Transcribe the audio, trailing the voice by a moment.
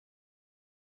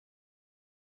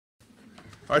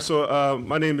All right, so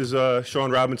my name is Shawn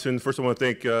Robinson. First, I want to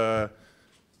thank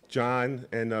John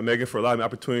and Megan for allowing me the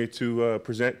opportunity to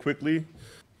present quickly.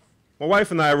 My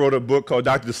wife and I wrote a book called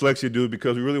Dr. Dyslexia Dude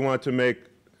because we really wanted to make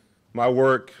my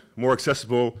work more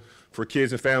accessible for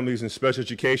kids and families in special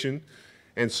education.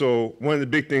 And so one of the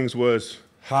big things was,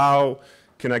 how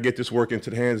can I get this work into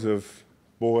the hands of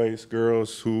boys,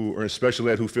 girls who are in special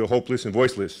ed who feel hopeless and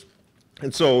voiceless?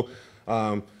 And so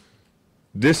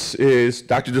this is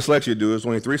Dr. Dyslexia Dude. It's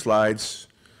only 3 slides.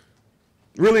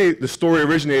 Really, the story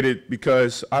originated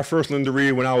because I first learned to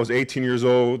read when I was 18 years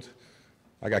old.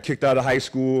 I got kicked out of high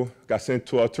school, got sent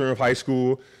to alternative high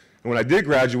school, and when I did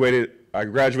graduate, I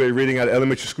graduated reading at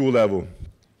elementary school level.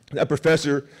 That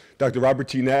professor, Dr. Robert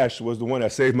T. Nash, was the one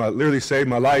that literally saved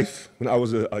my life when I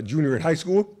was a junior in high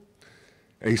school.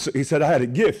 And he said I had a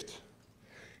gift.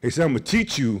 He said, I'm going to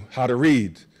teach you how to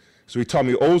read. So he taught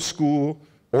me old school,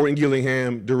 Orton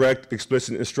Gillingham, direct,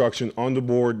 explicit instruction on the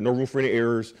board, no room for any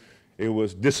errors. It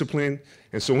was discipline.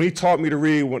 And so when he taught me to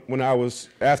read,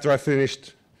 after I finally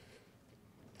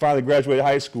graduated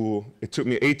high school, it took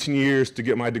me 18 years to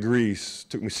get my degrees.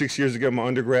 It took me 6 years to get my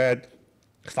undergrad,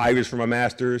 5 years for my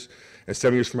master's, and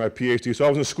 7 years for my PhD. So I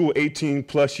was in school 18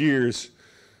 plus years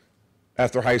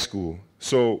after high school.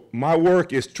 So my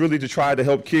work is truly to try to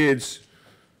help kids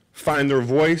find their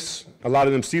voice. A lot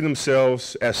of them see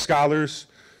themselves as scholars,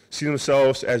 see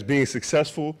themselves as being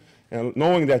successful, and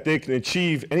knowing that they can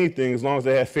achieve anything as long as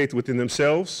they have faith within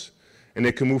themselves and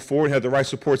they can move forward and have the right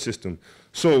support system.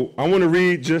 So I want to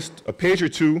read just a page or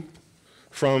two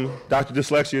from Dr.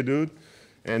 Dyslexia Dude,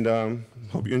 and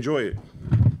hope you enjoy it.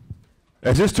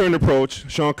 As his turn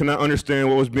approached, Shawn could not understand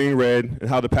what was being read and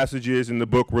how the passages in the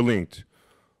book were linked.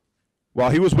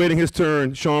 While he was waiting his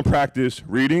turn, Shawn practiced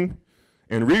reading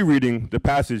and rereading the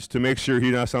passage to make sure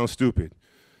he did not sound stupid.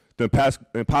 The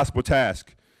impossible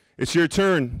task. It's your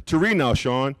turn to read now,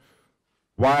 Shawn.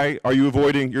 Why are you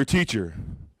avoiding your teacher?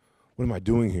 What am I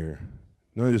doing here?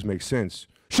 None of this makes sense.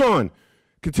 Shawn,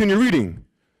 continue reading.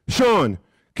 Shawn,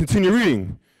 continue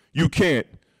reading. You can't.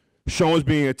 Shawn was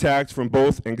being attacked from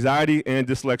both anxiety and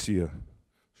dyslexia.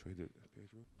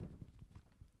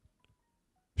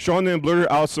 Shawn then blurted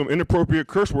out some inappropriate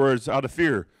curse words out of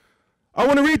fear. I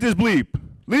want to read this bleep.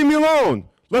 Leave me alone.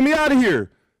 Let me out of here.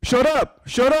 Shut up,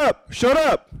 shut up, shut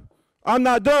up. I'm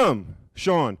not dumb.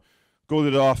 Shawn, go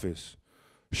to the office.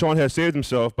 Shawn had saved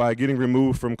himself by getting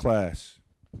removed from class.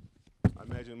 I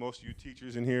imagine most of you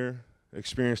teachers in here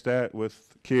experience that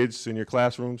with kids in your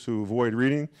classrooms who avoid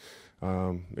reading.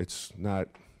 It's not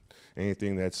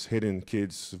anything that's hidden.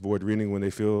 Kids avoid reading when they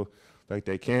feel like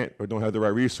they can't or don't have the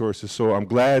right resources. So I'm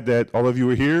glad that all of you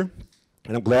are here,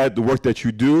 and I'm glad the work that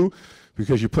you do,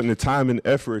 because you're putting the time and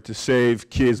effort to save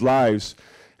kids' lives.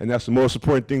 And that's the most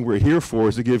important thing we're here for,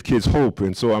 is to give kids hope.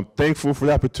 And so I'm thankful for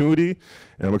the opportunity,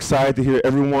 and I'm excited to hear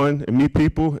everyone and meet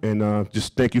people, and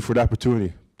just thank you for the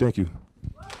opportunity. Thank you.